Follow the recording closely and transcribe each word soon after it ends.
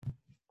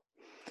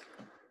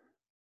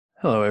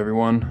Hello,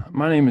 everyone.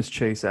 My name is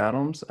Chase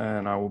Adams,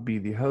 and I will be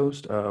the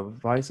host of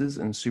Vices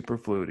and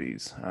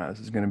Superfluities. This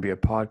is going to be a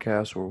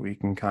podcast where we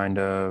can kind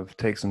of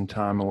take some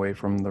time away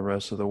from the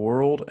rest of the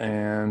world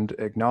and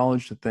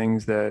acknowledge the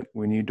things that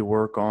we need to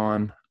work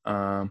on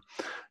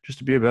just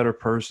to be a better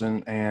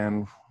person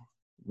and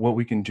what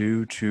we can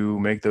do to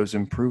make those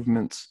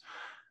improvements.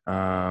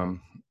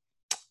 Um,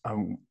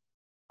 I've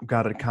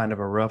got a kind of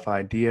a rough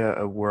idea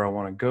of where I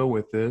want to go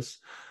with this.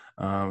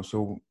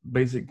 So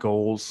basic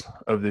goals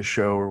of this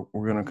show,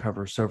 we're going to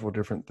cover several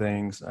different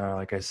things.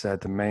 Like I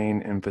said, the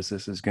main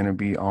emphasis is going to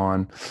be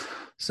on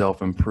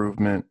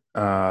self-improvement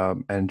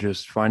and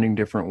just finding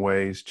different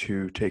ways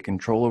to take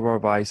control of our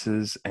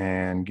vices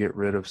and get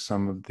rid of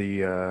some of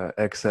the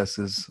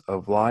excesses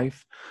of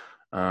life.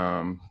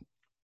 Um,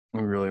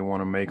 we really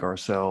want to make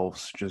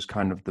ourselves just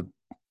kind of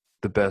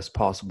the best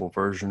possible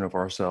version of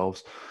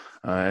ourselves.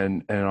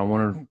 And I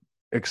want to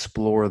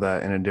explore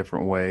that in a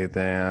different way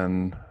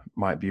than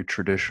might be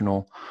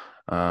traditional.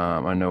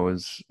 I know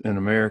as in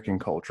American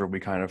culture, we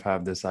kind of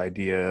have this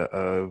idea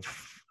of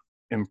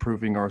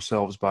improving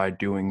ourselves by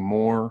doing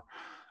more,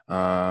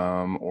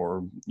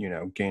 or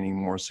gaining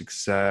more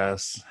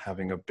success,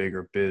 having a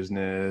bigger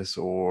business,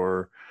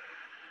 or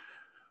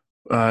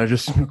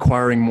just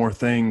acquiring more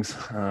things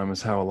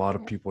is how a lot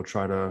of people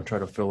try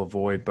to fill a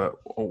void. But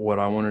what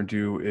I want to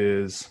do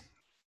is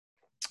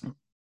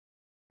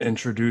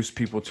introduce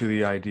people to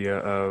the idea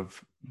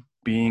of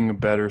being a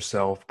better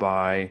self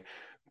by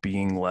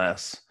being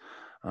less.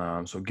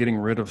 So getting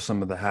rid of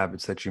some of the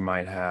habits that you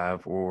might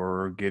have,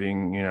 or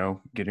getting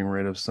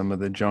rid of some of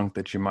the junk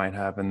that you might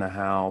have in the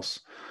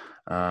house.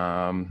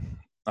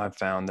 I've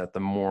found that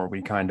the more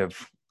we kind of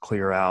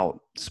clear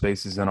out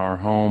spaces in our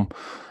home,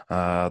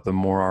 the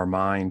more our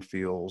mind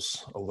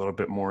feels a little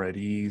bit more at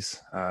ease.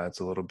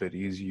 It's a little bit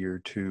easier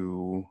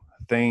to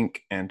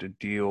think and to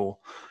deal,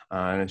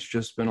 and it's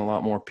just been a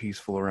lot more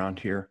peaceful around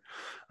here.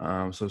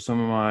 So some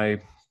of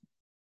my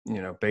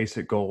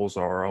basic goals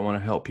are: I want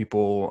to help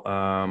people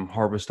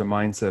harvest a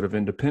mindset of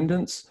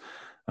independence.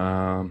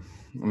 I'm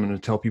going to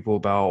tell people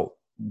about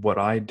what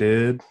I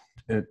did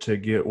to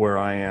get where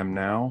I am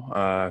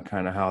now,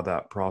 kind of how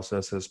that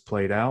process has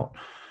played out.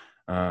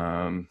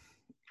 Um,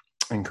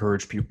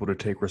 Encourage people to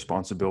take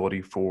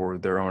responsibility for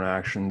their own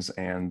actions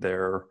and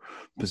their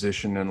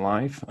position in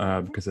life,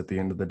 because at the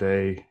end of the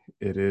day,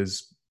 it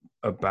is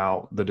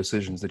about the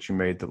decisions that you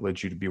made that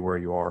led you to be where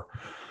you are.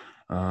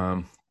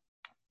 Um,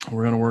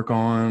 we're going to work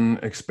on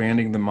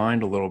expanding the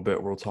mind a little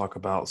bit. We'll talk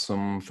about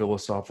some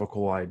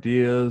philosophical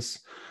ideas,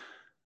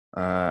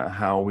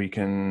 how we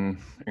can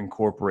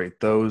incorporate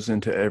those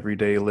into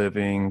everyday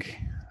living,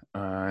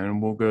 and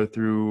we'll go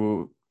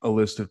through a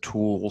list of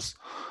tools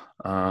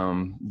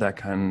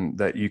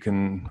that you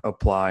can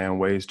apply, and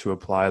ways to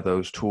apply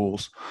those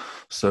tools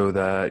so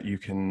that you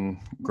can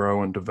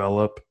grow and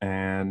develop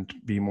and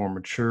be more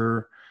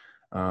mature.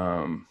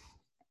 Um,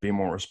 be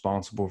more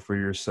responsible for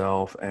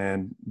yourself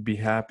and be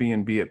happy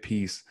and be at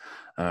peace.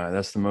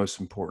 That's the most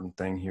important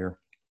thing here.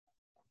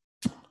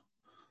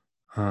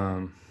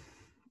 Um,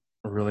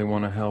 I really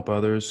want to help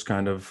others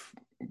kind of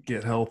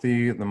get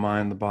healthy, the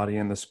mind, the body,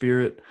 and the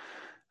spirit.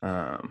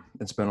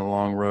 It's been a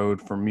long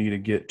road for me to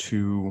get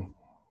to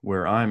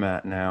where I'm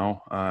at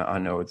now. I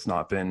know it's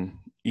not been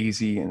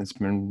easy, and it's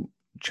been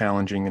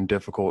challenging and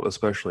difficult,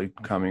 especially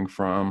coming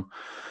from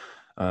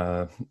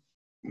uh,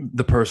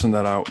 the person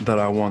that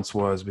I once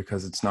was,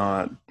 because it's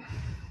not,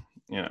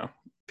 you know,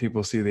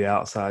 people see the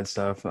outside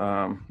stuff,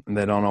 and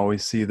they don't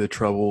always see the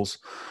troubles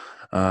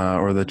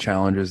or the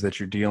challenges that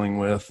you're dealing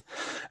with,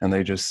 and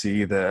they just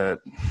see that,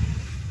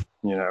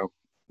 you know,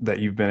 that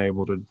you've been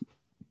able to.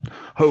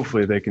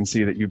 Hopefully, they can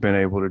see that you've been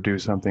able to do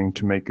something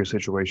to make your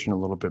situation a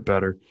little bit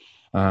better.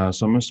 So I'm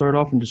going to start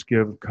off and just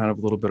give kind of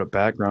a little bit of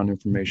background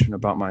information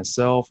about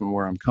myself and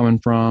where I'm coming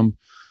from.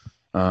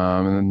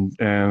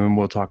 And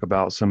we'll talk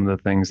about some of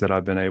the things that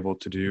I've been able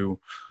to do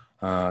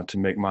to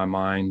make my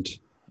mind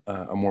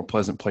a more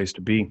pleasant place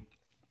to be.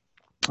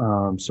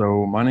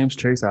 So my name's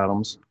Chase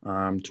Adams.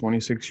 I'm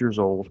 26 years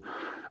old.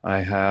 I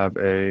have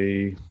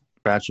a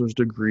bachelor's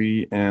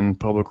degree in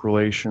public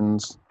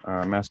relations,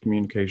 mass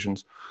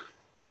communications.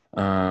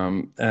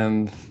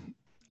 And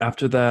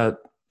after that,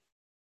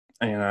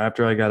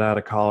 after I got out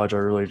of college, I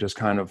really just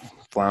kind of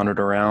floundered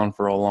around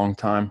for a long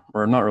time,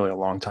 or not really a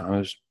long time. It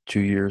was 2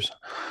 years.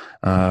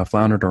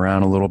 Floundered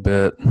around a little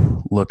bit,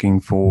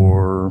 looking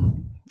for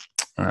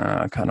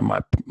kind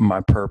of my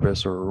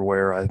purpose, or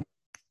where I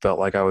felt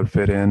like I would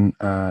fit in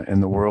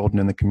the world and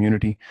in the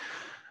community.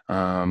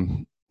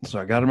 So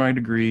I got my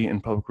degree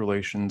in public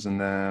relations, and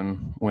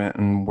then went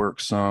and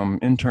worked some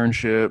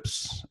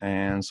internships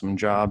and some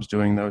jobs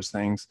doing those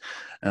things.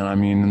 And I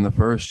mean, in the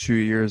first 2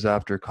 years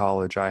after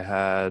college, I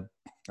had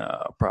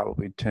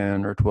probably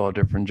 10 or 12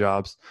 different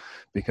jobs,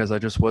 because I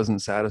just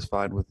wasn't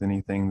satisfied with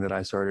anything that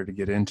I started to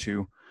get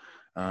into.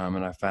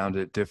 And I found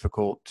it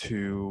difficult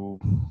to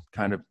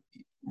kind of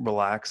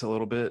relax a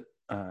little bit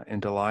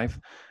into life.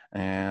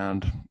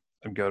 And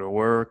I'd go to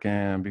work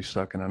and be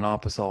stuck in an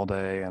office all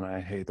day, and I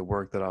hate the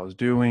work that I was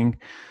doing.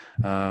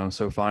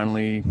 So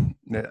finally,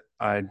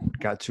 I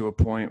got to a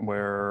point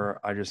where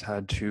I just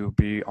had to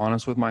be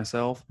honest with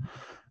myself,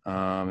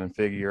 and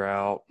figure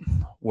out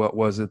what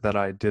was it that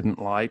I didn't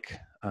like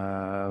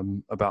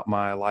about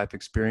my life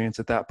experience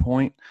at that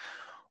point.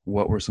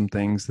 What were some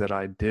things that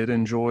I did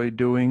enjoy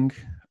doing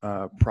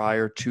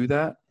prior to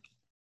that?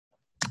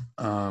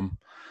 Um,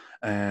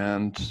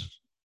 and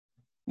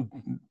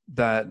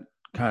that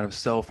kind of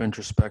self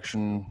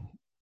introspection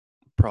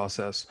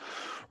process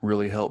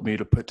really helped me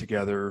to put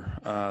together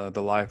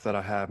the life that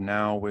I have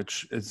now,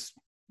 which is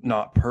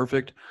not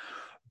perfect,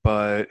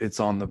 but it's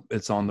on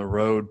the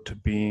road to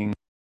being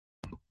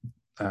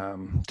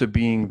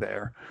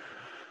there.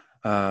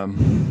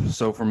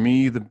 So for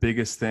me, the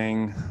biggest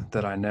thing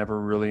that I never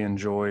really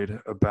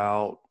enjoyed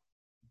about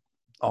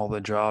all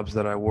the jobs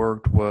that I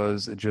worked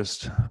was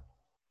just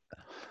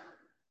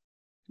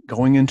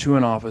going into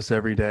an office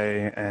every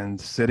day and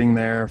sitting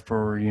there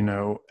for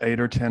 8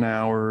 or 10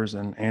 hours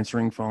and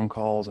answering phone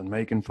calls and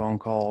making phone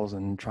calls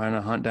and trying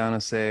to hunt down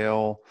a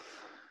sale,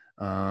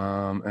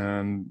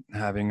 and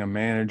having a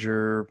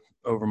manager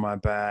over my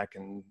back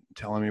and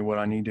telling me what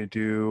I need to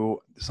do.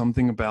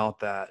 Something about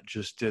that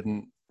just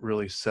didn't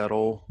really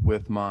settle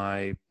with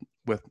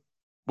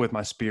with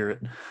my spirit,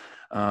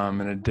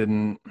 and it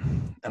didn't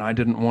and I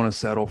didn't want to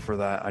settle for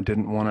that. I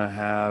didn't want to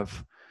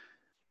have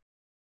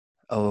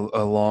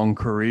a long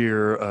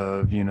career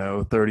of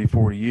 30,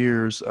 40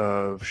 years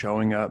of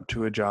showing up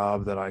to a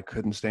job that I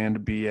couldn't stand to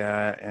be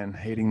at and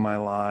hating my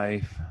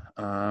life,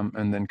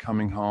 and then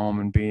coming home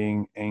and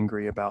being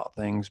angry about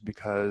things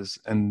because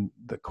in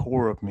the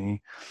core of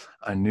me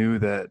I knew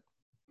that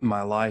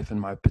my life and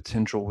my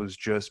potential was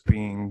just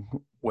being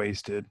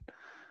wasted,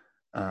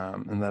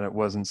 and that it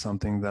wasn't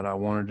something that I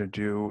wanted to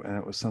do, and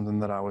it was something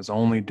that I was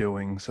only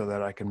doing so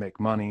that I could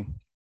make money.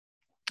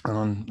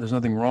 There's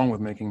nothing wrong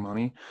with making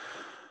money,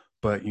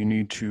 but you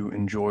need to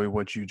enjoy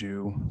what you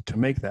do to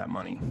make that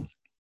money.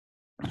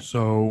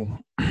 So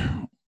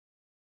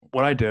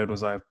what I did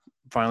was I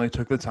finally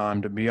took the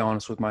time to be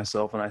honest with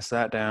myself, and I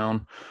sat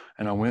down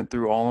and I went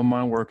through all of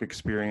my work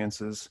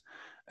experiences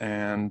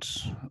and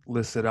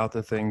listed out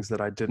the things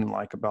that I didn't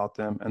like about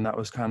them. And that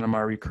was kind of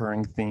my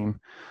recurring theme.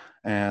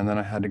 And then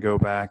I had to go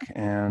back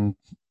and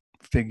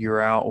figure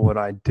out what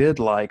I did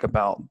like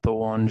about the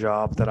one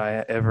job that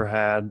I ever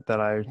had that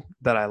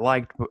I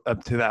liked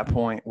up to that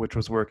point, which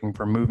was working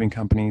for moving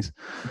companies.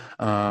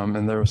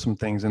 And there were some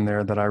things in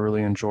there that I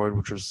really enjoyed,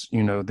 which was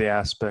the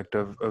aspect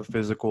of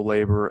physical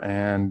labor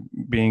and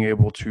being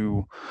able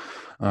to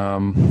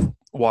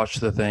watch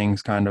the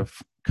things kind of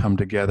come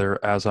together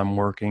as I'm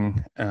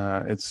working.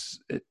 It's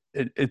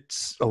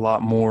a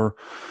lot more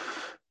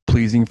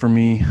pleasing for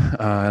me,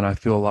 and I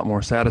feel a lot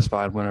more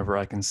satisfied whenever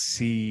I can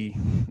see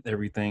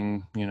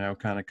everything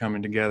kind of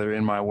coming together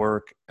in my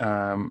work,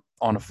 on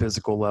a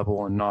physical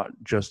level, and not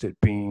just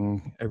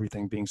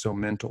everything being so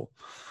mental.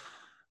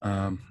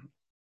 Um,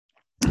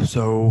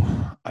 so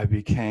I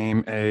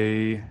became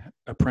a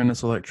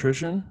apprentice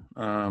electrician.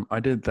 I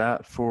did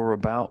that for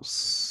about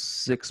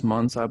 6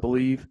 months, I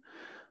believe,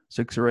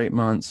 6 or 8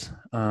 months.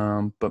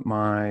 But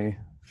my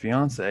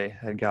fiance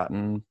had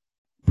gotten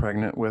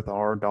pregnant with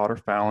our daughter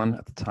Fallon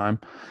at the time.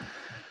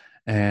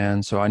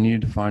 And so I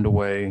needed to find a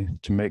way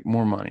to make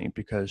more money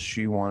because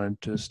she wanted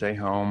to stay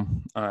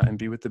home, and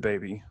be with the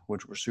baby,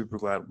 which we're super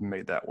glad we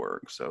made that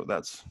work. So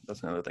that's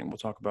another thing we'll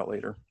talk about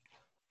later.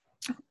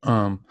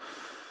 Um,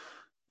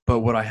 but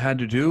what I had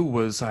to do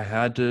was I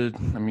had to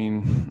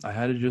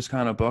just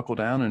kind of buckle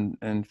down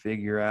and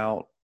figure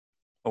out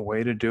a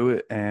way to do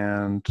it,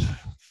 and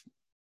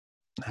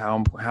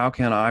how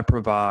can I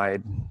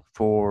provide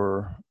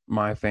for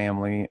my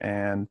family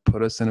and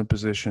put us in a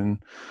position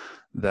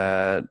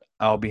that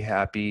I'll be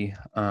happy,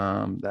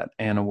 that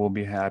Anna will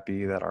be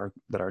happy, that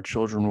our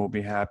children will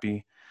be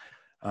happy.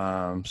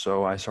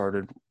 So I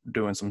started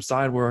doing some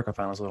side work. I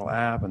found this little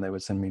app, and they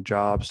would send me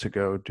jobs to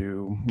go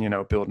do,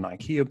 build an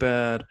IKEA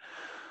bed,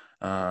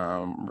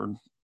 or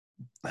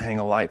hang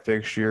a light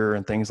fixture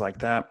and things like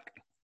that.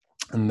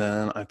 And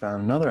then I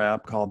found another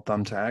app called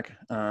Thumbtack,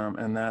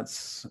 and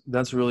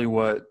that's really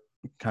what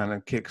kind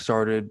of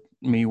kick-started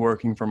me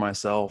working for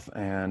myself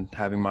and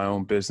having my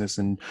own business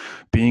and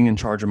being in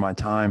charge of my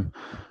time.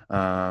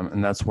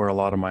 And that's where a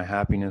lot of my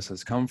happiness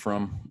has come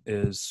from,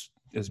 is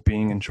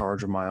being in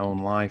charge of my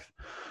own life.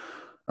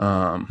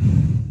 So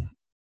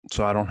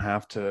I don't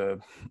have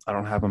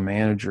a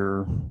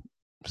manager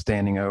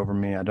standing over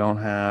me. I don't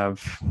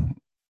have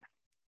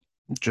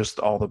just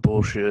all the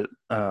bullshit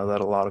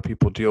that a lot of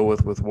people deal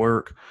with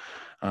work.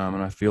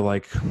 And I feel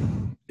like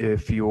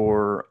if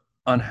you're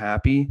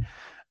unhappy,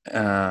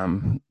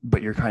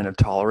 but you're kind of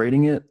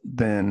tolerating it,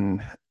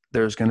 then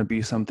there's going to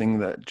be something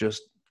that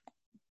just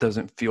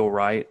doesn't feel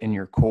right in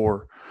your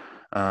core.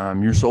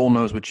 Your soul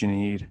knows what you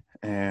need,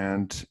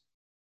 and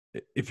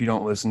if you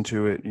don't listen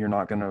to it, you're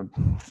not going to.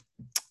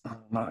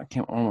 I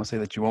don't want to say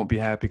that you won't be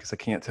happy, because I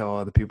can't tell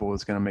other people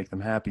what's going to make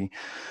them happy.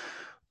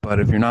 But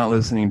if you're not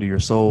listening to your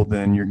soul,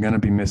 then you're going to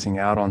be missing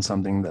out on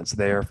something that's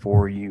there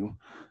for you.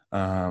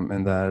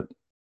 and that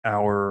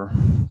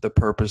the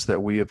purpose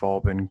that we have all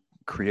been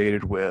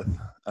created with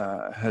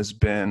has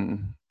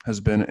been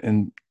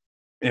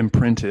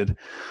imprinted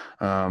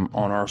on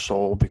our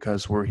soul,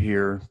 because we're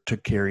here to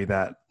carry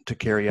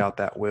out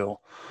that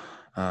will.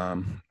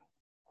 Um,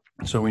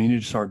 so we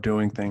need to start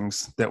doing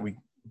things that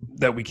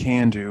we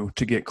can do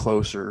to get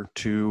closer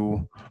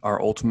to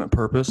our ultimate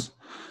purpose.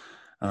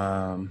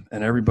 And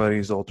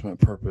everybody's ultimate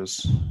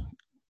purpose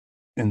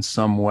in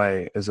some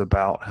way is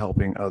about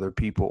helping other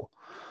people.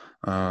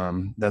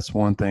 That's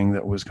one thing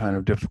that was kind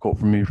of difficult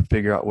for me to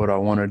figure out what I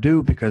want to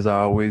do, because I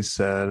always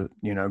said,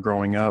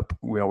 growing up,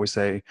 we always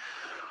say,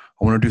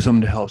 I want to do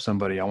something to help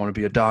somebody. I want to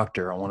be a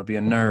doctor. I want to be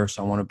a nurse.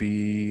 I want to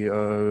be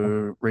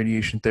a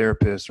radiation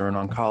therapist or an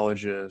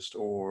oncologist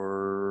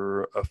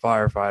or a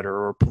firefighter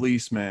or a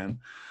policeman.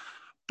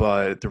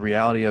 But the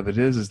reality of it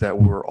is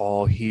that we're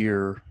all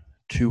here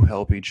to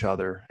help each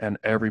other, and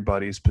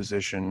everybody's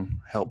position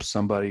helps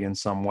somebody in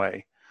some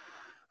way.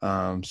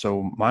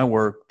 So my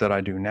work that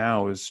I do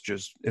now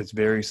it's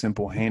very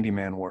simple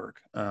handyman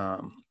work.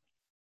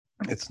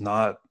 It's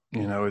not,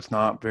 it's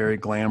not very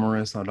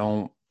glamorous.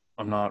 I'm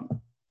not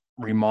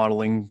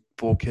remodeling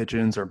full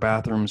kitchens or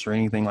bathrooms or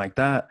anything like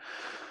that,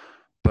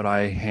 but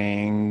I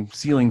hang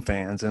ceiling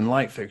fans and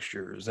light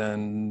fixtures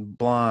and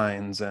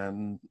blinds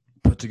and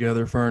put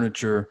together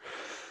furniture.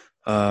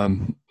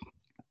 Um,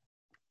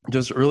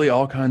 just really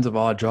all kinds of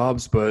odd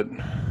jobs, but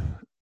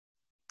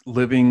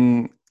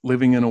living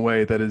in a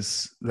way that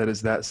is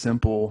that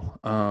simple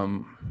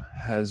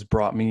has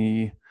brought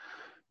me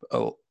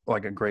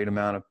like a great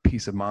amount of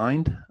peace of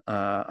mind.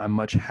 I'm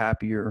much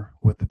happier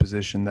with the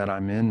position that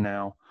I'm in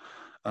now.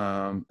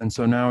 And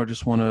so now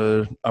that's what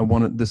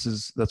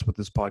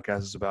this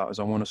podcast is about, is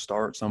I want to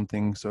start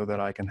something so that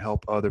I can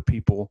help other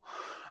people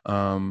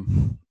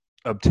um,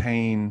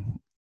 obtain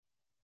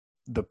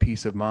the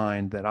peace of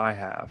mind that I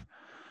have.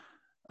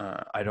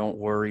 I don't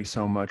worry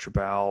so much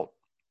about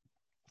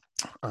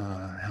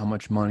how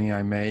much money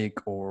I make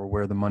or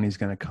where the money's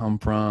going to come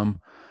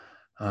from.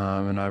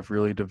 And I've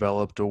really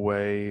developed a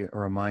way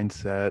or a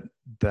mindset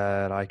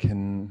that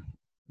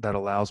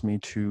allows me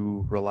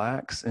to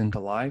relax into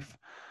life.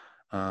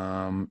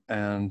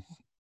 And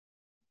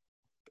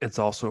it's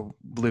also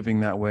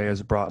living that way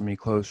has brought me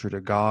closer to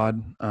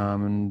God,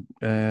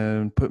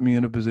 and put me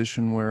in a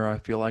position where I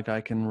feel like I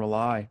can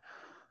rely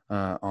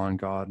on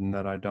God, and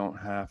that I don't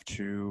have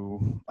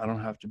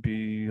to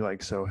be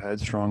like so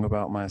headstrong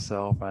about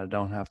myself. I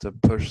don't have to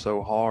push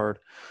so hard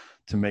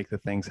to make the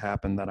things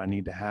happen that I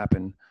need to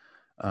happen.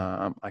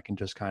 I can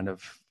just kind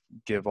of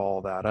give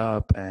all that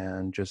up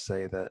and just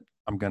say that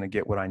I'm going to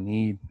get what I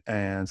need.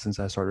 And since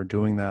I started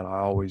doing that, I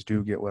always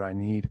do get what I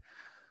need.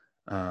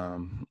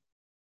 Um,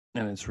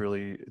 and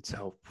it's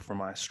helped for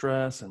my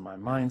stress and my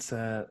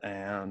mindset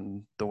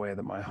and the way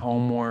that my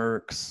home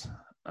works,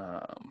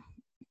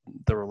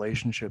 the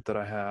relationship that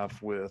I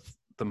have with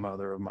the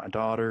mother of my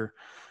daughter,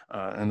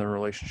 and the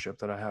relationship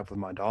that I have with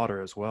my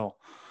daughter as well.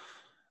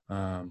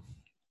 Um,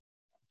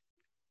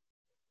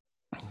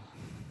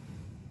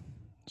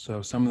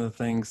 so some of the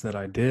things that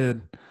I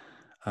did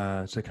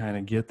to kind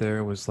of get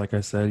there was, like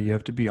I said, you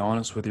have to be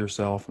honest with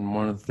yourself. And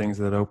one of the things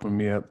that opened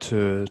me up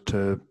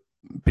to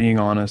being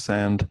honest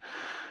and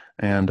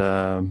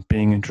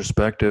being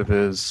introspective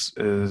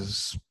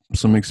is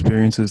some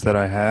experiences that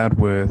I had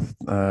with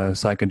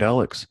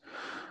psychedelics,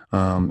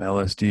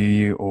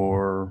 LSD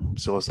or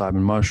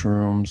psilocybin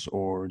mushrooms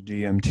or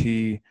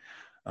DMT.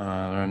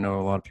 I know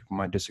a lot of people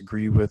might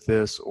disagree with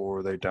this,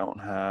 or they don't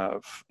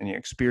have any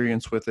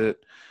experience with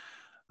it.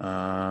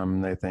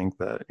 They think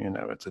that,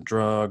 it's a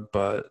drug,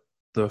 but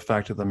the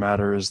fact of the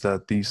matter is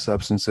that these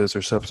substances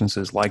or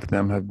substances like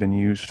them have been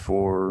used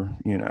for,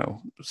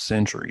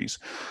 centuries.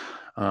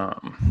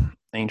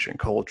 Ancient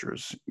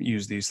cultures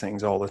use these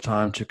things all the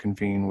time to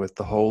convene with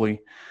the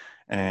holy,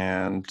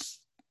 and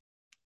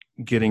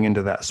getting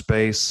into that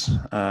space,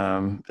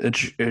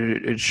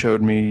 it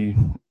showed me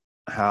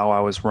how I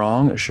was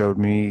wrong. It showed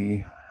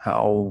me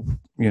how,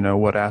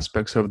 what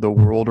aspects of the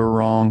world are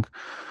wrong,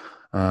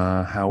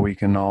 how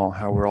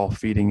we're all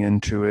feeding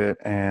into it,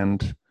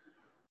 and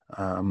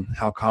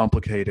how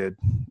complicated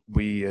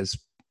we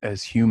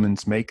as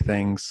humans make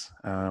things,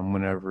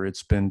 whenever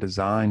it's been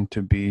designed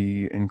to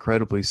be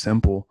incredibly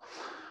simple.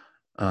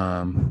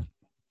 Um,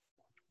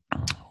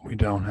 we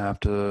don't have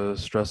to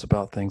stress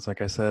about things,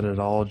 like I said. It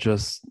all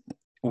just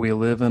we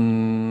live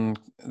in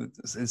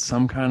it's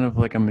some kind of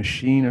like a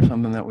machine or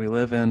something that we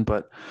live in,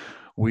 but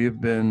we have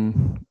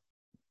been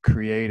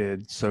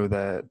created so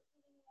that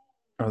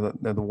or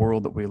the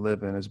world that we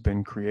live in has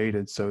been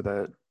created so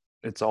that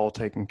it's all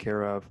taken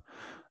care of,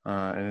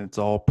 and it's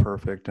all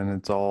perfect, and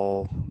it's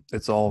all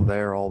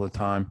there all the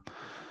time.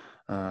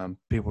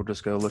 People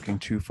just go looking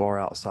too far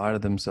outside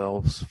of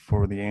themselves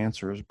for the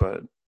answers,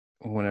 but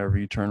whenever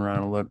you turn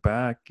around and look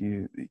back,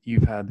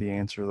 you've had the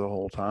answer the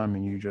whole time,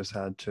 and you just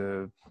had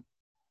to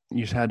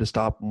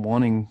stop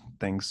wanting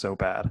things so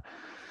bad,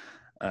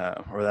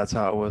 or that's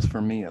how it was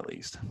for me, at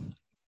least.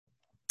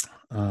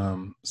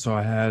 So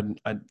I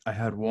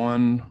had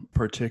one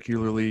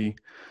particularly,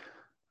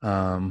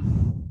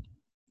 um,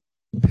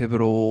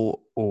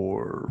 pivotal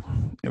or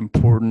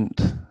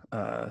important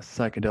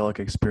psychedelic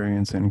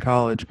experience in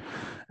college,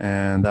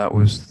 and that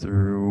was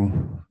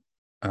through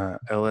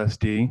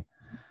LSD.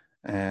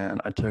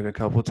 And I took a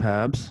couple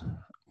tabs.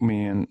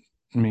 Me and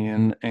me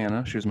and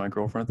Anna, she was my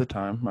girlfriend at the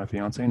time, my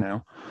fiance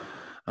now.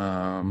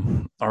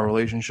 Our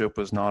relationship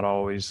was not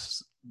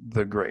always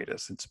the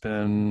greatest.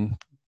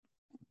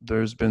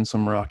 There's been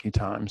some rocky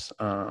times,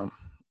 and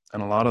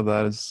a lot of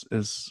that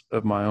is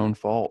of my own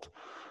fault.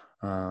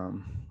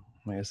 Um,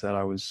 like I said,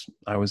 I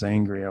was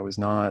angry. I was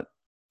not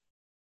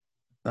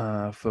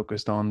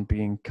focused on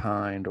being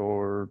kind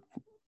or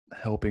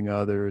helping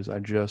others. I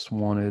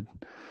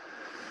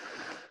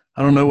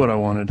don't know what I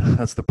wanted.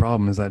 That's the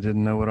problem, is I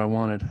didn't know what I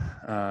wanted.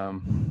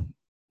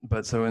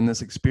 But so in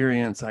this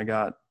experience, I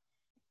got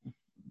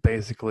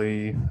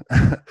basically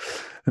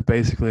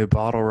basically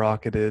bottle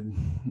rocketed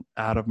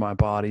out of my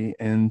body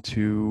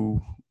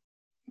into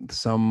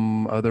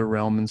some other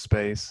realm in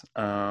space.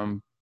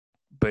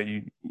 But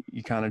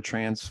you kind of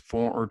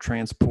transform or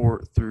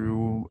transport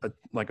through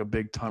like a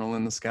big tunnel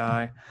in the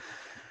sky,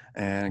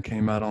 and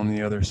came out on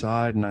the other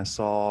side, and I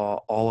saw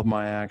all of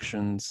my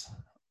actions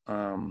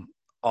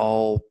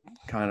all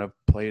kind of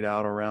played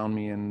out around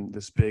me in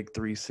this big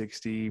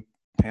 360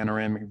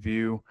 panoramic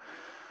view.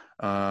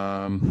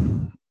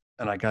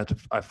 And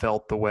I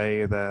felt the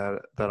way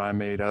that I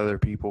made other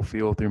people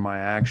feel through my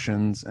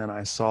actions, and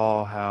I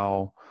saw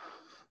how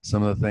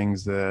some of the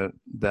things that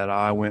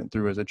I went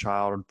through as a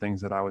child, or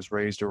things that I was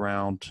raised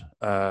around,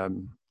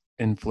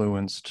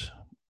 influenced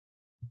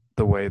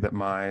the way that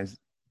my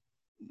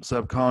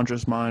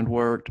subconscious mind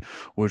worked,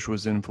 which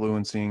was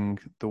influencing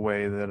the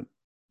way that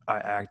I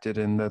acted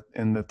in the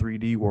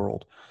 3D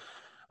world.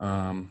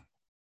 Um,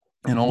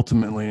 and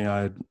ultimately,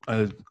 I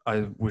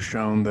was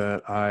shown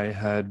that I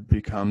had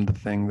become the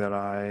thing that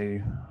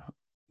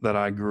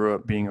I grew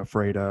up being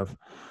afraid of.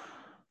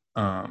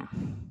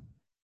 Um,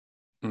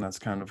 and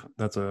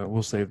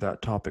we'll save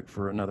that topic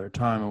for another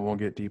time, and we'll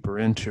get deeper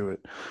into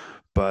it.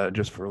 But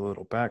just for a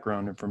little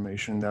background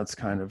information, that's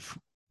kind of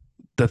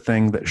the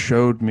thing that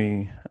showed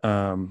me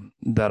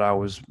that I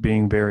was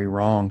being very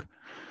wrong.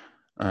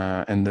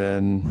 And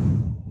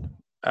then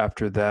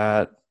after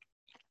that,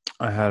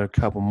 I had a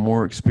couple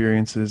more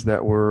experiences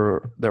that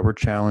were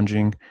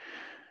challenging,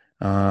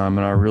 and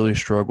I really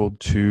struggled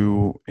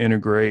to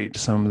integrate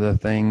some of the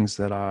things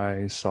that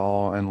I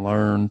saw and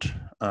learned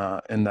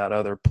in that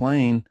other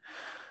plane.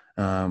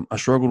 I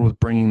struggled with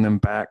bringing them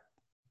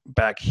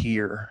back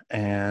here,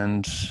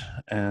 and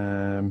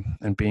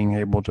being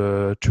able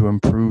to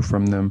improve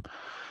from them.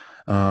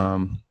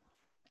 Um,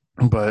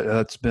 but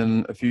that's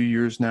been a few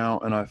years now,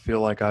 and I feel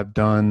like I've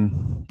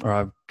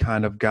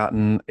kind of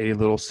gotten a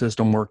little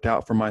system worked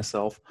out for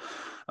myself,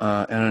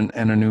 and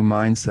a new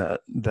mindset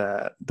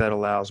that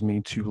allows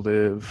me to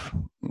live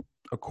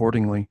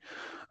accordingly.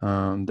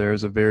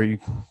 There's a very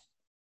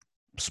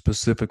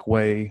specific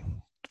way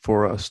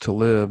for us to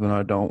live, and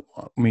I don't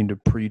mean to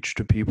preach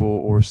to people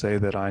or say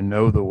that I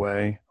know the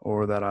way,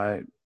 or that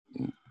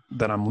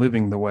I'm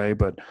living the way,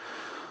 but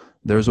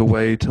there's a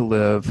way to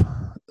live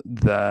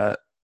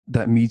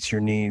that meets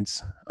your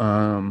needs.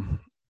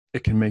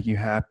 It can make you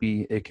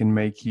happy. It can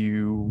make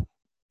you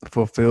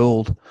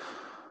fulfilled.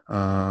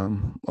 A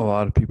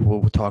lot of people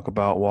will talk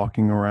about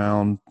walking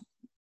around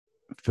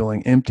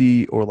feeling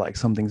empty, or like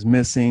something's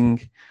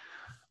missing.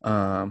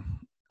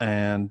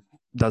 And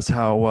that's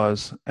how it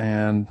was.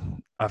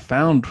 And I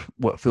found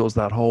what fills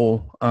that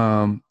hole.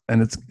 And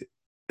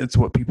it's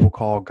what people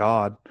call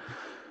God.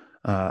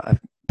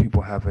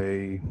 People have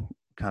a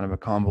kind of a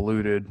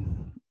convoluted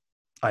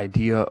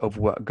idea of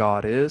what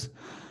God is,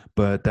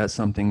 but that's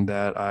something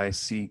that I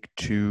seek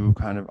to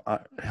kind of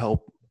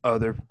help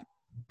other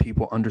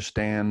people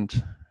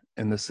understand,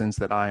 in the sense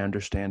that I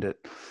understand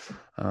it.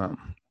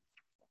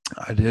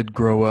 I did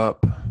grow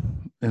up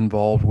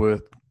involved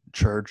with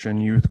church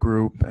and youth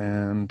group,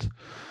 and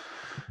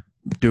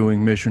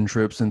doing mission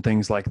trips and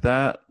things like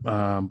that.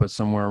 But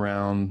somewhere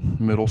around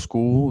middle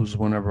school is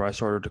whenever I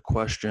started to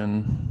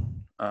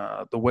question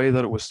the way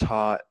that it was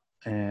taught.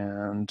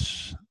 And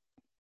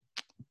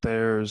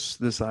there's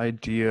this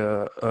idea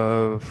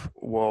of,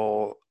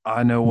 well,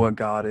 I know what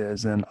God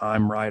is and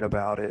I'm right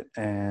about it.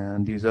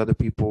 And these other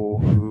people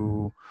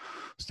who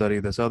study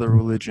this other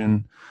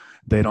religion,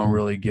 they don't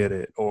really get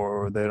it,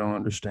 or they don't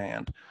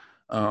understand.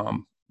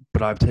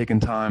 But I've taken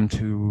time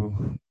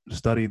to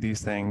study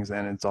these things,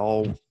 and it's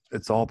all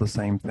the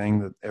same thing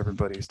that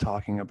everybody's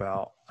talking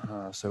about.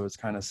 So it's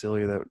kind of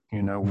silly that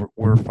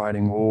we're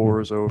fighting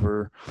wars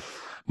over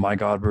my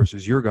God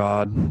versus your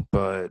God,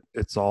 but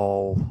it's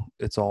all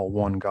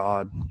one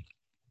God.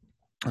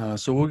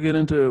 So we'll get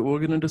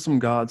into some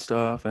God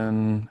stuff,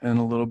 and a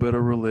little bit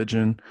of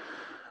religion,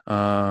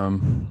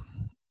 um,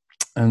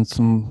 and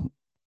some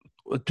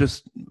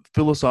just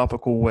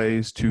philosophical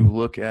ways to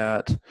look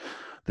at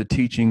the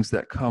teachings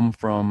that come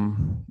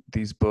from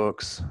these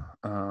books,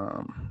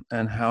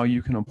 and how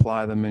you can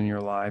apply them in your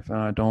life. And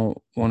I don't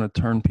want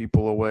to turn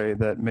people away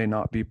that may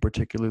not be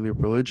particularly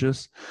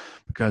religious,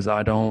 because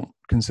I don't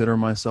consider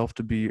myself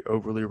to be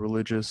overly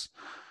religious.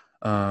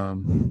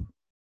 Um,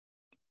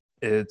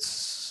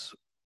 it's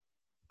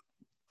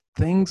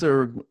things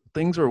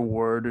are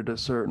worded a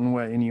certain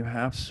way,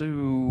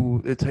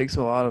 and it takes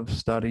a lot of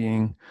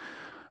studying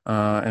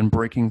and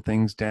breaking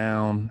things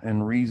down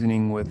and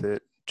reasoning with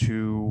it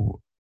to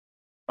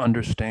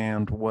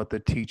understand what the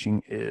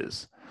teaching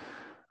is.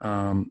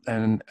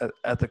 And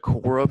at the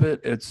core of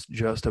it, it's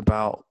just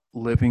about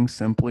living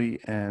simply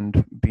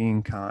and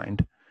being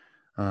kind.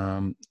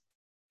 Um,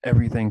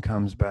 Everything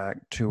comes back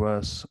to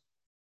us.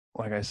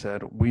 Like I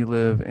said, we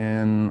live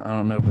in, I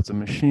don't know if it's a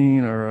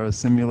machine or a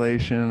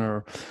simulation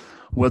or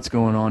what's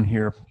going on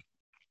here,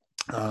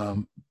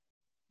 um,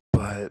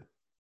 but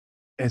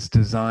it's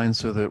designed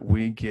so that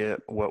we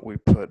get what we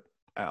put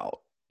out.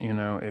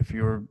 If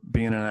you're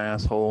being an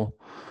asshole,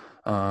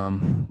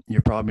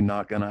 you're probably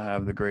not going to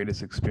have the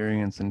greatest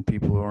experience, and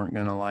people aren't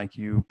going to like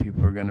you.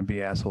 People are going to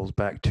be assholes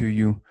back to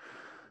you.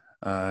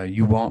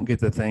 You won't get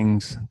the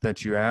things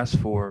that you ask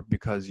for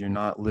because you're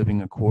not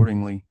living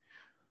accordingly.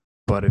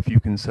 But if you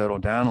can settle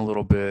down a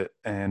little bit,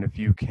 and if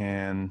you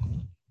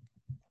can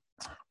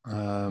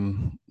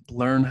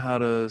learn how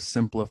to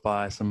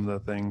simplify some of the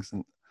things,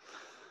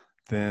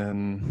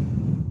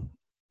 then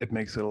it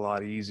makes it a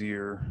lot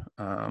easier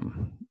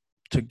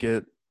to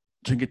get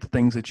the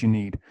things that you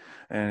need.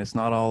 And it's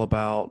not all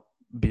about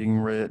being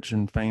rich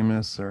and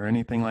famous or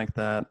anything like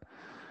that.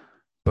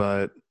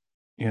 But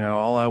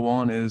all I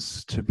want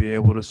is to be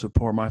able to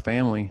support my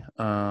family,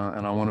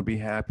 and I want to be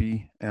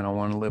happy, and I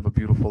want to live a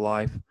beautiful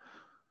life.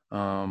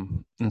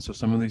 And so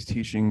some of these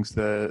teachings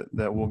that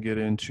we'll get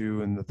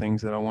into, and the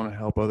things that I want to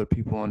help other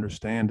people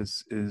understand,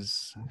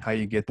 is how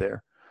you get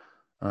there.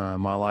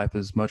 My life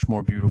is much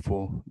more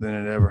beautiful than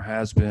it ever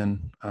has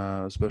been,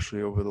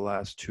 especially over the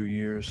last 2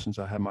 years since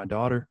I had my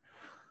daughter.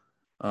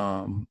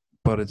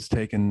 But it's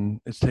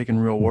taken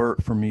real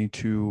work for me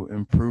to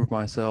improve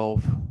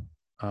myself,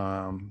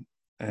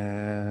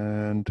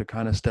 and to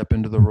kind of step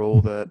into the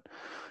role that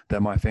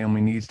my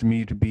family needs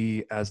me to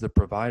be as the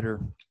provider.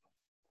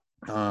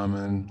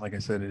 And like I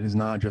said, it is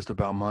not just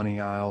about money.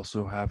 I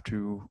also have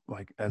to,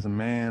 like, as a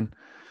man,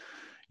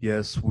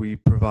 yes, we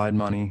provide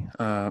money.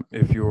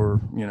 If you're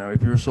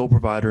a sole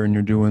provider and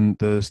you're doing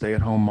the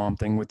stay-at-home mom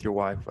thing with your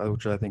wife,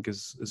 which I think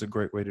is a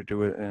great way to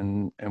do it,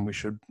 and we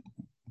should,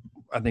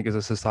 I think as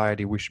a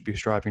society, we should be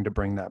striving to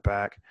bring that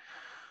back.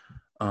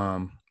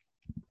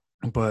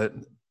 But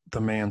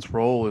the man's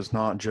role is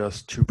not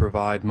just to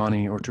provide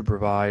money or to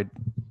provide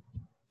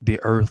the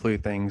earthly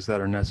things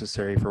that are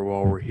necessary for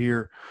while we're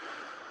here.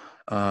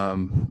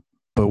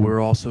 But we're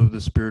also the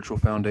spiritual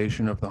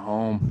foundation of the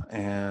home,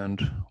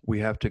 and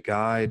we have to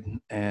guide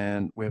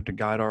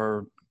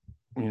our,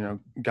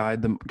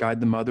 guide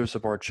the mothers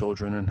of our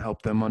children and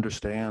help them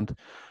understand,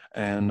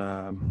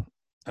 and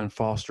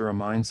foster a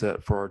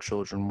mindset for our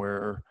children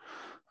where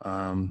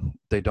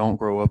they don't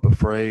grow up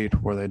afraid,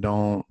 where they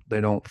don't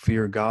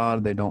fear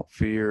God, they don't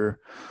fear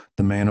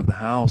the man of the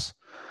house,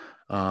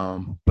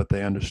 but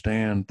they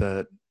understand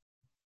that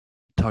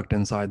tucked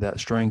inside that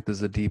strength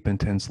is a deep,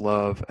 intense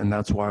love, and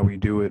that's why we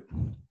do it.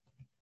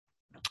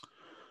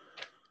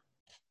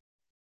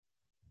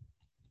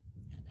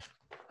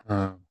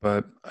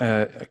 But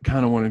I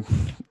kind of want to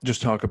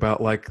just talk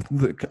about, like,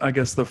 I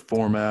guess the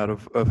format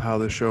of how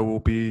the show will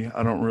be.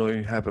 I don't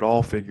really have it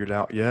all figured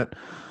out yet.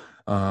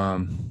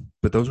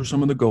 But those are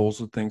some of the goals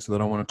of things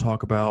that I want to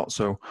talk about.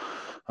 So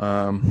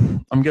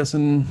I'm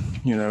guessing,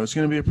 it's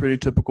going to be a pretty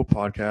typical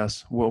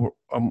podcast. What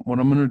I'm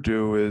going to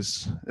do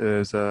is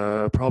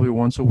probably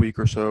once a week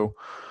or so,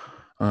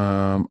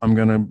 I'm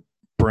going to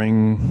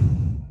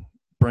bring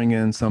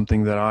in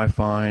something that I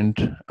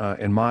find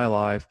in my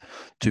life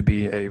to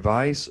be a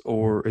vice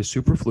or a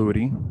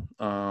superfluity,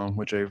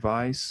 which a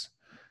vice,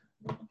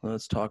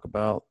 let's talk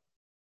about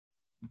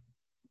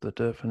the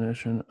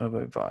definition of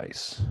a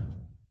vice.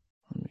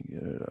 Let me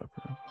get it up.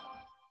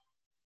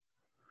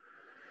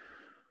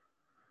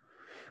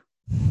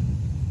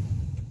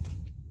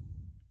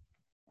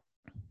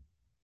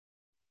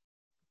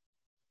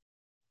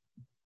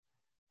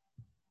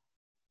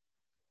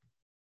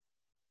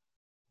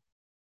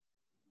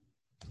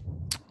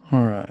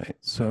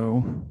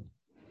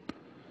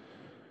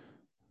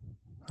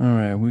 All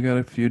right, we got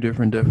a few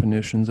different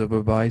definitions of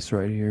a vice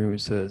right here.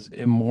 It says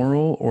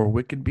immoral or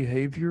wicked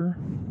behavior,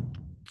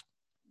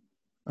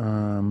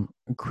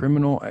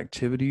 criminal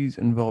activities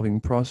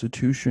involving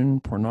prostitution,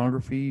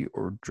 pornography,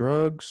 or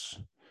drugs,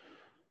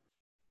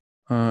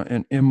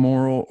 an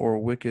immoral or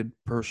wicked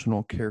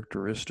personal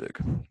characteristic.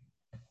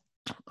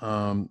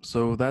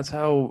 So that's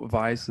how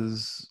vice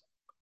has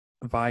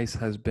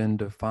been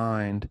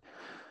defined.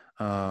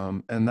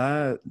 And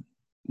that,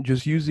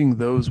 just using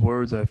those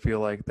words, I feel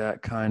like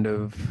that kind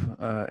of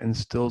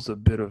instills a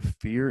bit of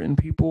fear in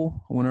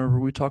people whenever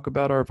we talk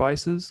about our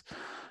vices.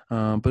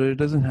 But it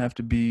doesn't have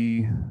to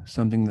be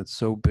something that's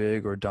so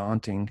big or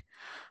daunting.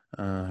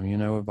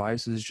 A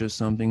vice is just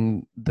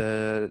something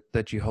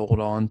that you hold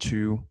on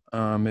to,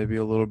 maybe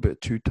a little bit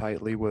too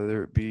tightly,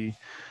 whether it be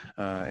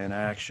an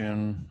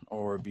action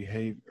or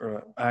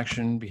behavior,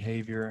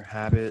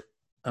 habit,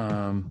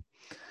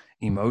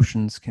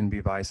 emotions can be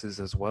vices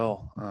as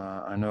well.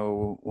 I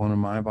know one of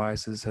my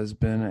vices has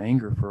been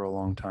anger for a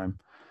long time,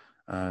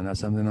 and that's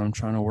something that I'm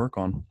trying to work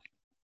on.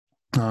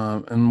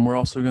 And we're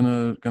also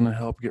gonna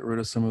help get rid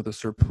of some of the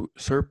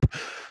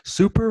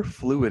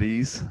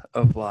superfluities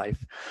of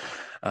life.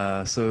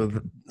 So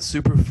the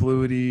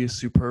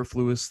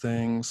superfluous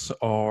things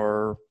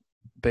are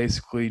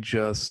basically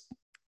just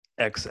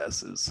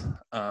excesses.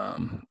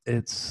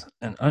 It's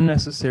an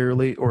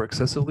unnecessarily or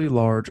excessively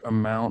large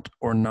amount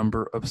or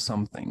number of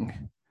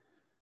something.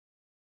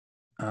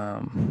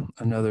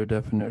 Another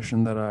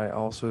definition that I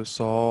also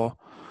saw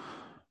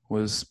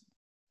was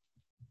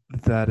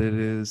that it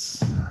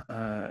is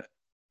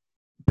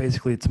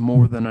basically it's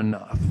more than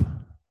enough.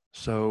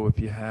 So if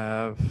you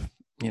have,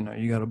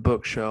 you got a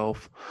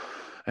bookshelf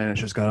and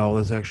it's just got all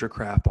this extra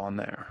crap on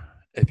there.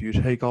 If you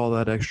take all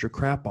that extra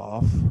crap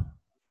off,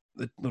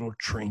 the little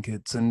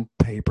trinkets and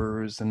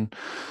papers and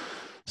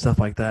stuff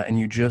like that, and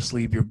you just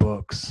leave your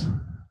books,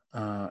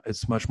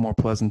 it's much more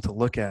pleasant to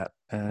look at.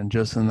 And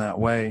just in that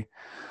way,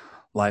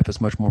 life is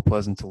much more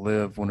pleasant to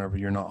live whenever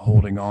you're not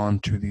holding on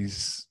to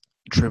these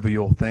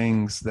trivial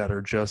things that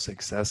are just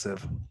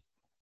excessive.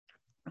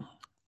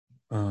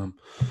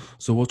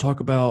 So I'll talk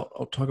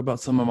about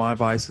some of my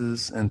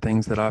vices and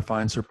things that I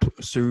find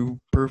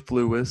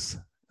superfluous.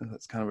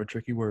 That's kind of a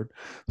tricky word,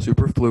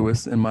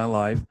 superfluous in my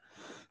life,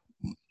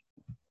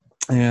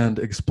 and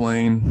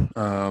explain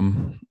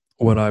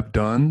what I've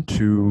done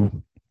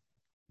to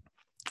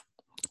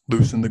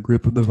loosen the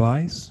grip of the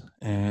vice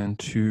and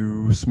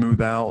to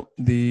smooth out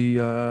the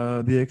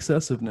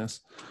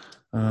excessiveness.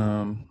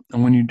 And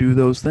when you do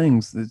those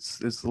things, it's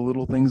the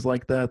little things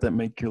like that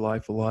make your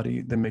life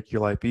they make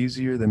your life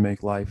easier. They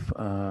make life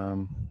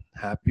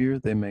happier.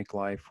 They make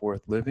life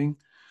worth living.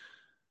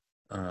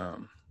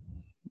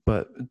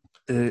 But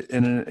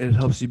it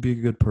helps you be a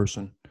good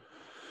person.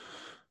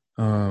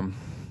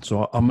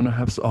 So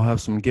I'll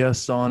have some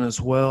guests on as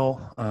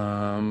well.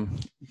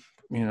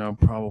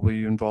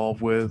 Probably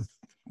involved with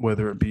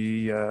whether it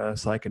be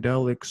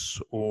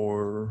psychedelics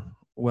or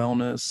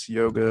wellness,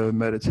 yoga,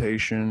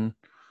 meditation,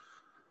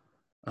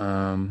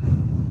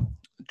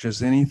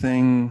 just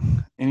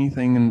anything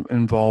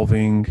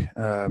involving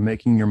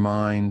making your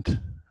mind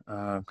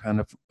kind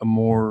of a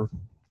more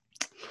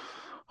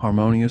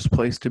harmonious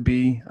place to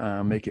be,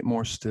 make it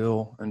more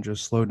still and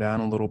just slow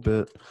down a little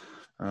bit.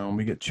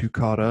 We get too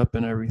caught up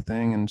in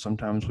everything, and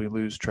sometimes we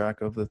lose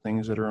track of the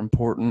things that are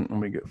important,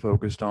 and we get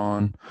focused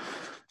on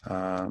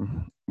I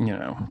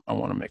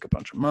want to make a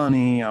bunch of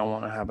money, I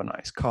want to have a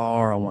nice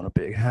car, I want a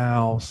big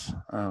house.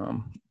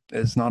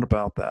 It's not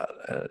about that.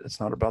 It's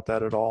not about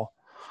that at all.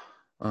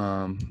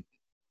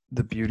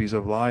 The beauties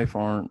of life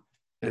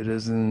it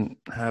isn't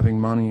having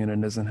money and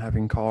it isn't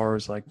having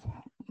cars. Like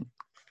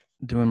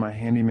doing my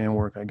handyman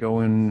work, I go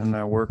in and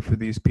I work for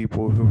these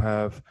people who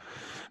have $1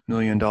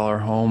 million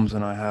homes,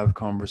 and I have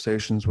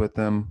conversations with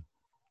them,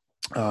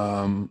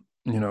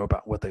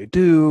 about what they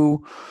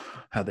do,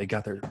 how they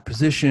got their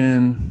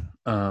position.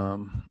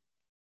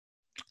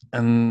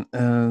 And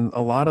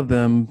a lot of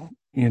them,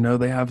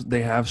 they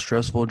have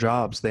stressful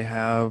jobs, they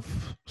have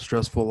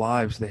stressful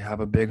lives, they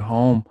have a big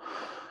home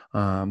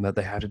that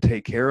they have to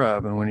take care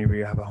of. And whenever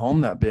you have a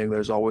home that big,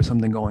 there's always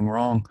something going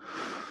wrong.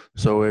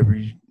 So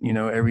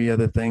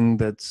everything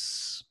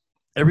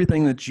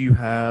that you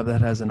have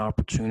that has an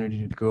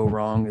opportunity to go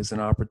wrong is an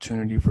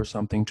opportunity for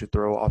something to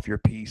throw off your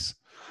peace.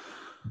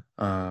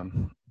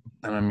 And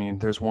I mean,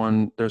 there's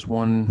one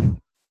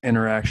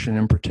interaction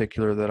in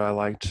particular that I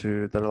like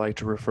to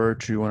refer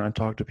to when I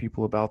talk to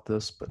people about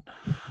this. But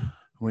I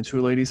went to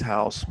a lady's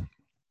house,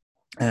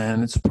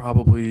 and it's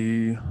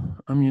probably,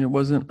 it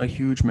wasn't a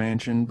huge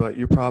mansion, but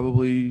you're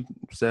probably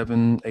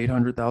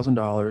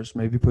 $800,000,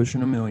 maybe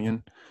pushing $1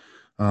 million.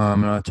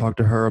 And I talked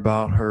to her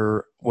about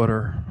what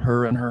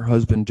her and her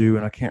husband do,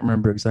 and I can't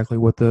remember exactly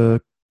what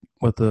the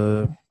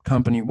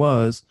company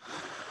was,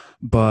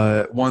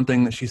 but one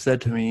thing that she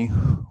said to me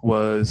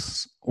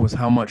was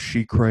how much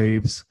she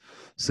craves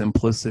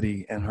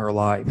simplicity in her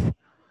life.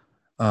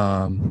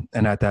 And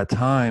at that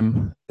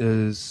time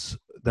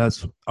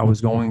I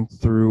was going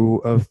through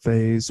a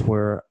phase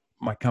where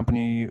my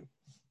company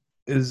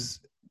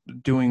is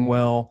doing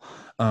well,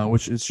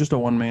 which is just a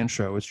one-man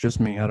show. It's just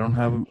me. I don't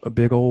have a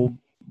big old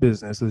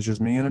business. It's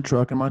just me and a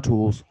truck and my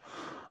tools.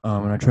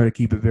 And I try to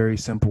keep it very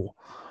simple.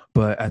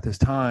 But at this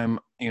time,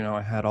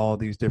 I had all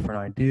these different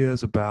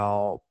ideas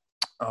about,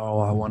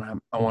 I want to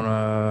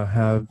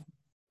have,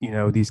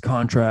 these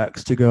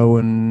contracts to go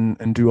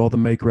and do all the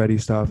make ready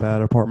stuff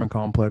at apartment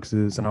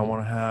complexes. And I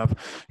want to have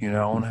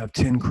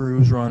 10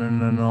 crews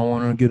running, and I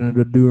want to get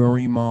into doing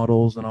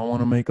remodels, and I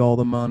want to make all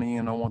the money,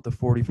 and I want the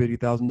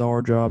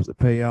 $40,000-$50,000 jobs that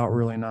pay out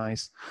really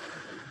nice.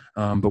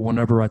 But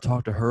whenever I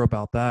talked to her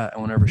about that,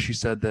 and whenever she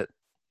said that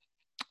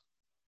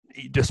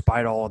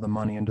despite all of the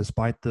money and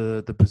despite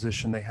the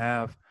position they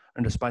have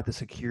and despite the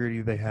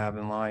security they have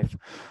in life,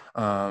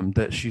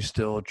 that she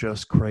still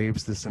just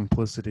craves the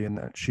simplicity, and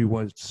that she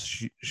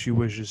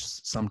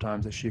wishes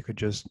sometimes that she could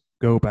just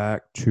go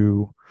back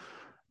to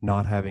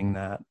not having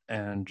that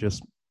and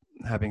just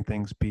having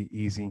things be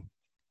easy.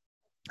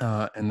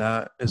 And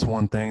that is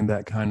one thing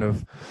that kind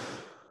of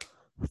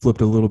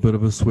flipped a little bit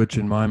of a switch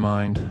in my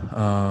mind.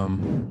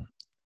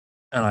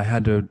 And I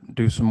had to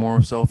do some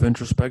more self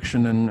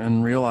introspection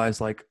and realize,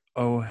 like,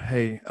 oh,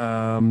 hey,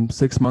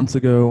 6 months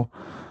ago,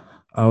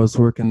 I was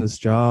working this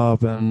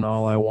job and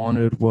all I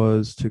wanted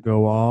was to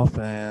go off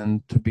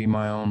and to be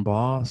my own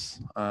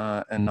boss,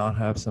 and not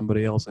have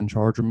somebody else in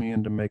charge of me,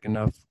 and to make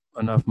enough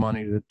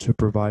money to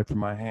provide for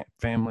my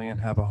family and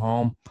have a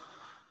home.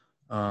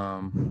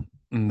 And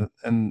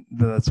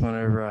that's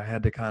whenever I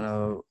had to kind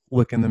of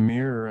look in the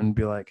mirror and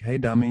be like, "Hey,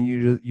 dummy,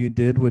 you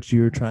did what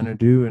you were trying to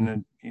do,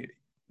 and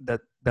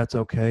that's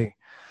okay.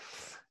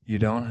 You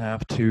don't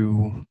have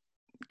to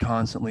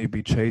constantly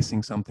be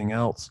chasing something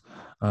else,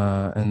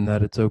 and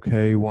that it's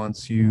okay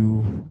once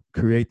you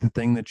create the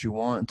thing that you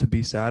want to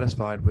be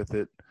satisfied with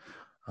it."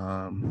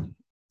 Um,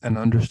 and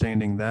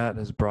understanding that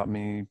has brought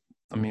me,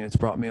 I mean, it's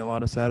brought me a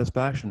lot of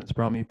satisfaction. It's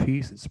brought me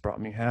peace. It's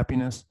brought me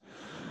happiness.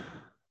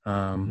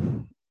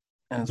 Um,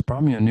 and it's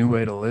brought me a new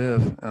way to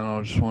live. And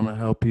I just want to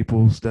help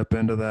people step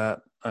into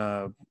that,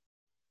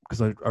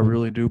 because I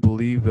really do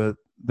believe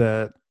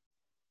that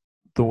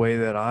the way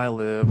that I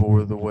live,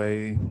 or the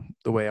way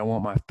I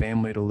want my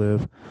family to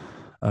live,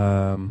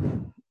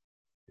 um,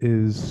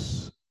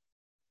 is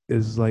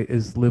is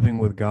living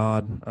with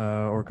God,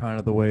 or kind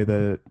of the way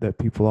that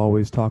people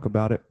always talk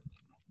about it.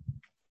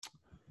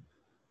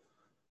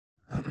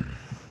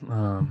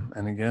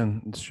 And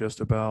again, it's just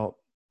about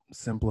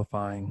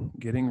simplifying,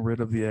 getting rid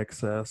of the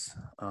excess.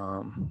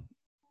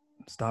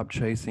 Stop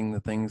chasing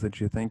the things that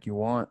you think you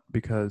want,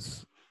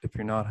 because if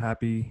you're not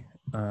happy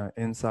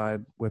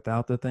inside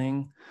without the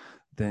thing,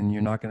 then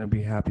you're not going to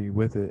be happy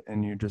with it,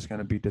 and you're just going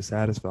to be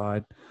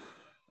dissatisfied.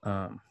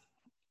 Um,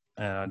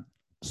 and I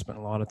spent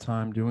a lot of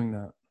time doing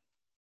that.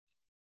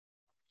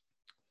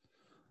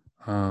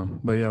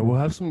 But yeah, we'll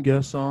have some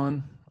guests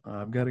on.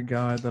 I've got a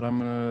guy that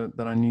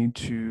I need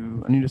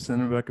to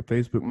send him back a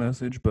Facebook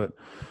message, but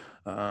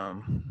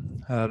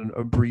had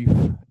a brief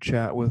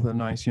chat with a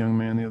nice young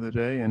man the other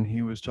day, and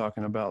he was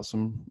talking about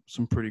some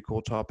pretty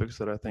cool topics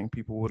that I think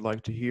people would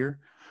like to hear.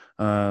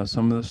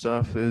 Some of the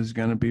stuff is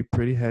going to be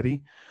pretty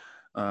heady,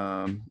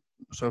 um,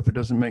 so if it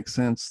doesn't make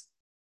sense,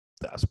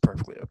 that's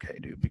perfectly okay,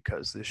 dude,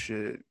 because this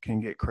shit can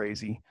get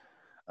crazy.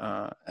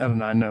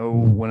 And I know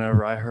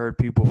whenever I heard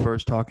people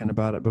first talking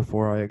about it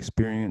before I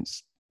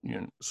experienced,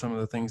 some of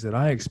the things that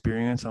I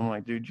experienced, I'm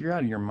like, dude, you're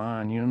out of your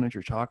mind. You don't know what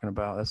you're talking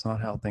about. That's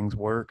not how things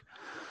work.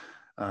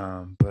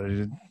 But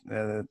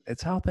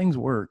it's how things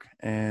work,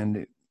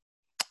 and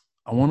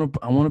I want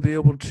to be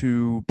able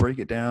to break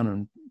it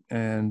down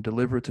and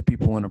deliver it to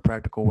people in a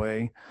practical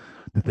way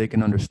that they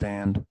can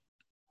understand.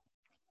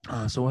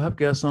 So we'll have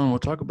guests on. We'll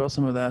talk about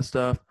some of that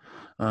stuff.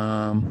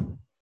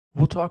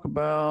 We'll talk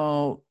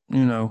about,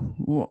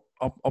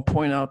 I'll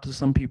point out to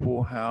some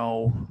people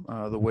how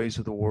the ways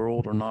of the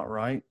world are not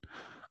right,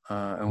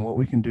 and what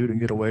we can do to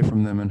get away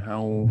from them, and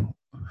how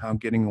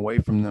getting away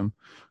from them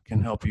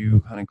can help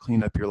you kind of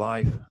clean up your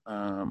life.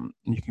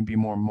 You can be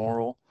more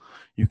moral,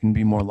 you can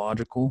be more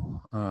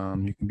logical,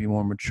 you can be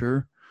more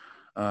mature,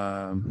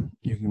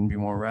 you can be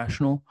more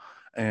rational,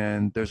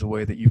 and there's a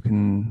way that you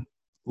can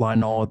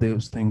line all of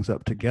those things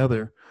up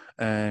together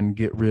and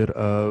get rid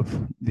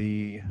of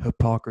the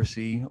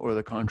hypocrisy or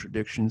the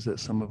contradictions that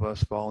some of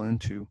us fall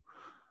into.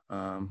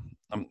 um,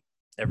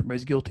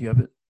 Everybody's guilty of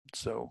it,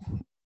 so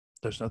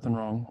there's nothing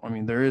wrong. I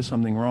mean, there is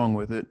something wrong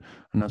with it,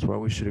 and that's why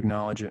we should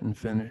acknowledge it and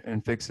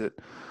fix it.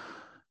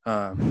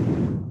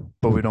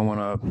 But we don't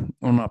want to.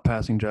 We're not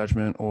passing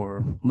judgment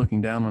or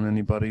looking down on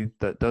anybody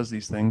that does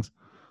these things.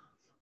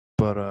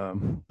 But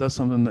that's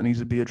something that needs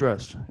to be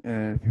addressed.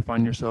 And if you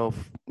find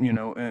yourself,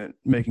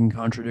 making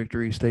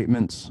contradictory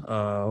statements,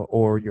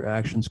 or your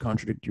actions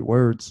contradict your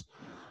words,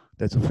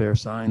 that's a fair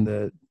sign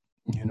that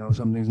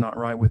something's not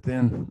right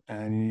within,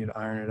 and you need to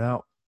iron it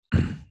out.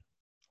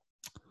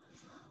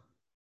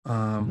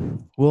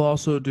 We'll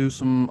also do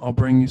some. I'll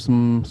bring you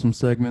some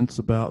segments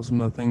about some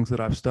of the things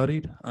that I've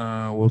studied.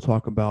 We'll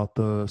talk about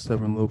the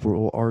seven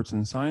liberal arts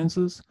and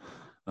sciences,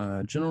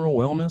 general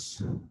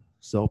wellness,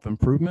 self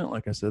improvement.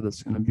 Like I said,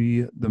 that's going to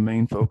be the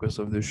main focus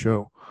of this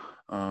show.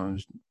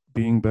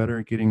 Being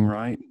better, getting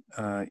right,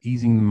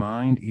 easing the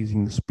mind,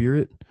 easing the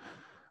spirit,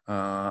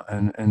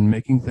 and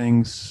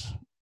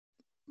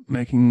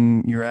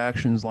making your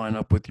actions line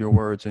up with your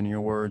words, and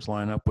your words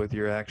line up with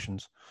your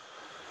actions.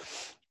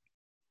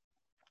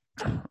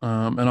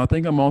 And I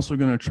think I'm also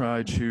going to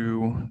try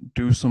to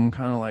do some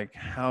kind of like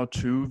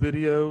how-to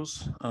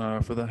videos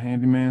for the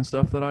handyman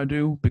stuff that I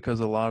do, because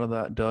a lot of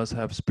that does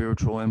have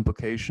spiritual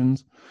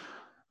implications.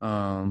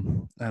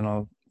 And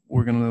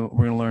we're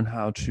gonna learn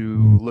how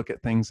to look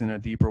at things in a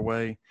deeper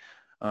way.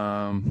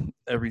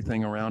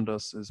 Everything around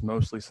us is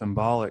mostly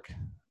symbolic,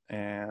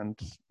 and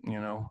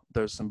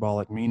there's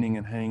symbolic meaning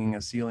in hanging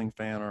a ceiling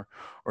fan,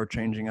 or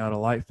changing out a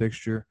light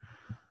fixture,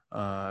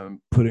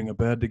 putting a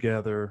bed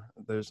together.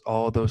 There's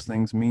all of those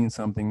things mean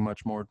something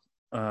much more,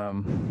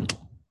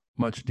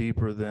 much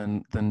deeper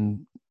than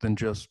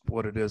just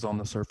what it is on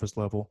the surface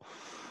level.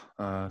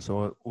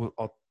 So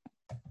I'll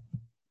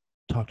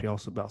talk to you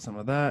also about some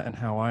of that and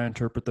how I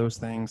interpret those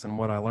things and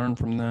what I learned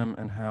from them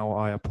and how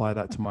I apply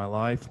that to my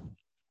life.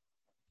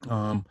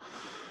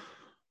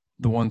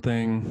 The one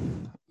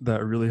thing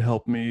that really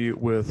helped me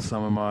with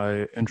some of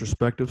my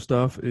introspective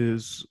stuff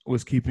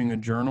was keeping a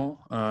journal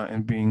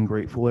and being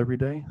grateful every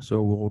day.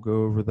 So we'll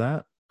go over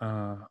that.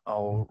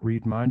 I'll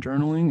read my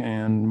journaling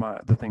and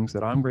the things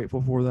that I'm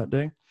grateful for that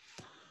day.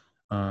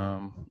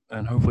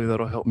 And hopefully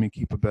that'll help me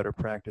keep a better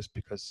practice,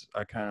 because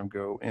I kind of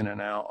go in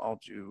and out. I'll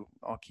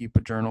keep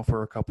a journal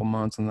for a couple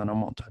months and then I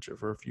won't touch it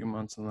for a few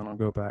months and then I'll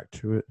go back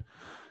to it.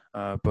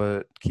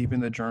 But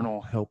keeping the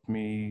journal helped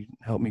me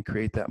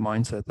create that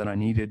mindset that I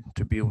needed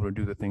to be able to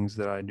do the things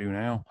that I do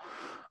now.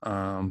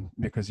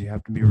 Because you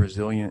have to be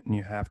resilient and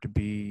you have to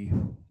be,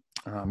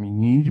 you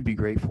need to be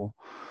grateful.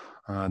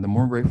 The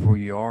more grateful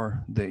you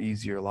are, the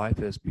easier life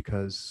is,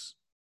 because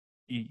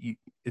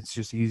it's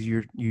just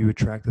easier. You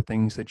attract the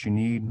things that you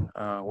need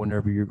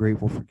whenever you're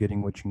grateful for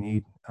getting what you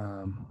need,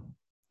 and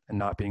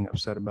not being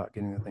upset about not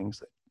getting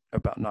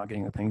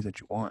the things that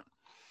you want.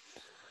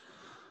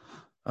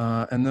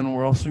 And then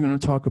we're also going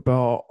to talk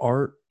about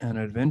art and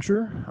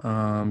adventure,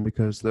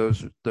 because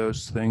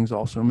those things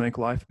also make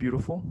life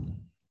beautiful.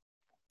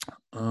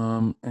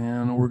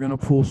 And we're going to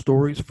pull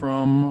stories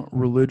from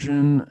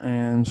religion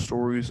and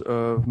stories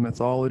of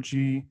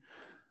mythology.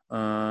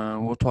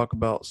 We'll talk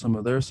about some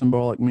of their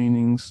symbolic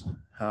meanings,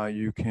 how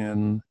you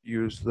can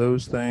use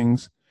those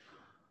things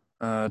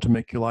to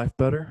make your life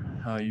better,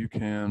 how you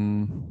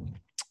can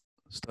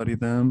study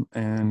them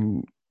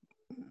and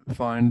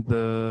find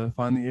the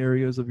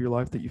areas of your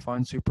life that you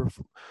find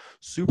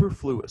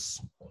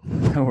superfluous.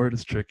 That word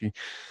is tricky.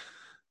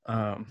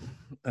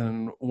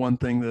 And one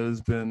thing that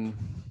has been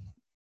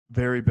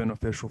very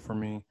beneficial for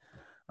me,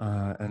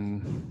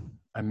 and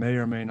I may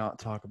or may not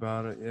talk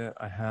about it yet.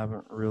 I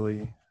haven't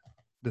really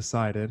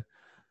decided.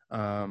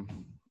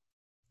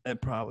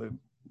 It probably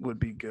would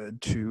be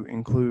good to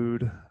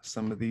include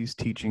some of these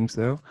teachings,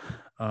 though,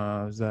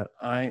 is that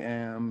I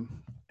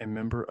am a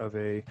member of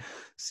a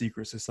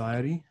secret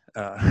society.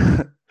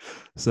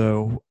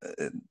 So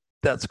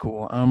that's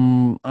cool.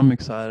 I'm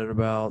excited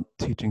about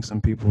teaching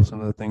some people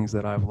some of the things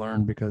that I've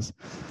learned, because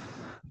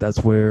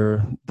that's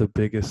where the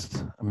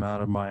biggest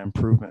amount of my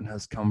improvement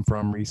has come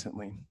from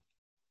recently.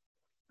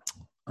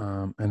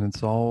 And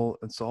it's all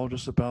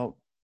just about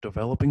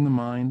developing the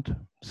mind,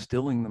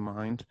 stilling the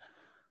mind,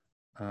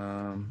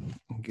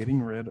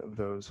 getting rid of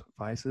those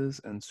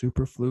vices and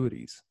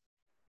superfluities.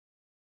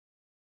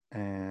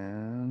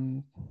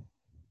 And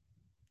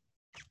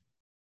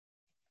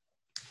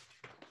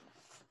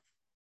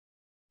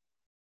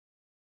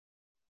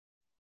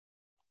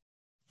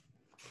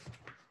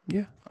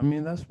yeah, I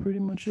mean, that's pretty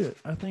much it.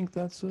 I think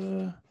that's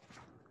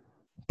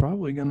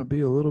probably going to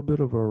be a little bit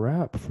of a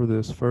wrap for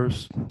this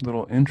first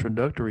little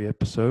introductory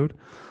episode.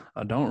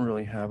 I don't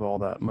really have all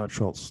that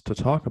much else to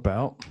talk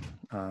about.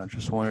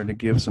 Just wanted to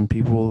give some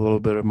people a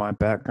little bit of my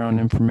background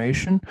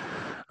information,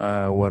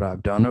 what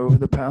I've done over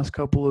the past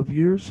couple of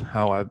years,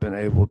 how I've been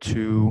able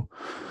to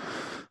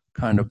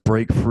kind of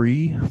break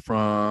free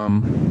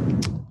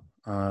from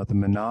the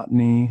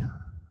monotony,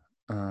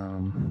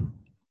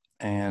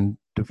 and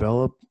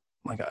develop,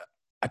 like,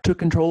 I took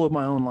control of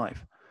my own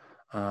life.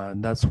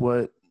 That's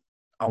what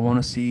I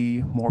want to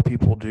see more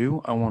people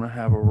do. I want to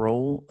have a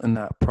role in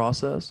that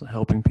process,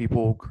 helping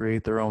people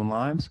create their own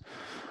lives.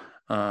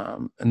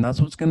 And that's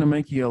what's going to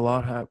make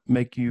you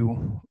make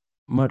you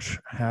much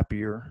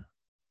happier,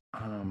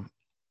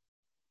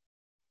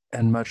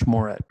 and much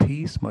more at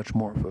peace, much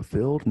more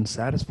fulfilled and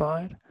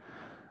satisfied.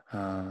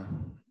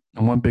 And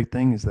one big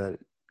thing is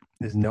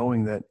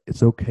knowing that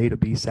it's okay to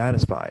be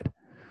satisfied.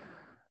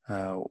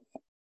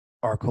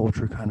 Our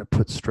culture kind of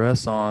puts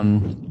stress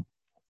on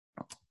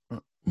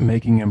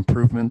making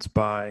improvements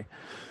by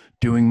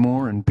doing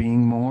more and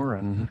being more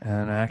and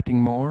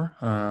acting more.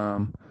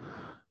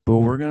 But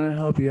we're going to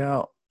help you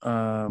out.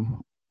 We're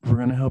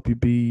going to help you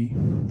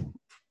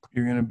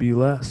you're going to be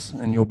less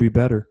and you'll be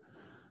better.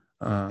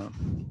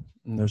 And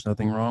there's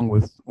nothing wrong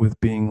with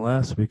being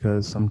less,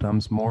 because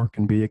sometimes more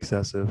can be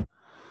excessive.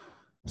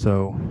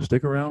 So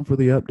stick around for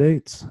the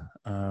updates.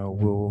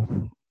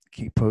 We'll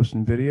keep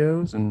posting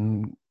videos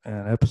and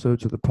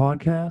episodes of the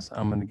podcast.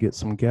 I'm going to get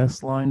some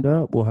guests lined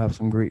up. We'll have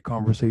some great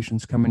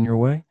conversations coming your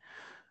way.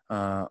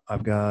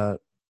 I've got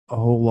a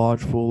whole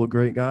lodge full of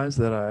great guys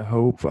that I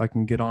hope I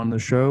can get on the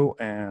show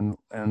and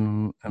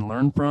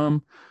learn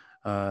from,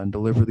 and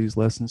deliver these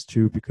lessons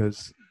to,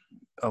 because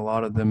a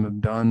lot of them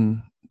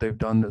they've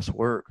done this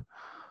work,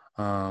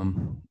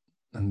 and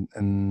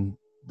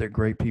they're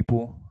great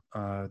people.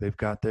 They've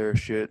got their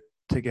shit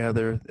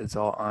together. It's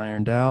all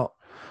ironed out.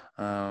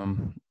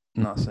 I'm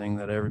not saying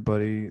that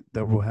everybody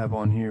that we'll have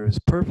on here is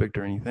perfect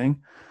or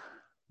anything,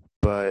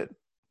 but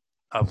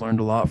I've learned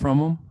a lot from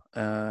them,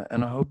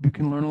 and I hope you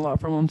can learn a lot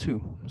from them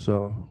too.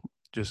 So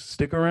just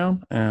stick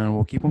around and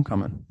we'll keep them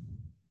coming.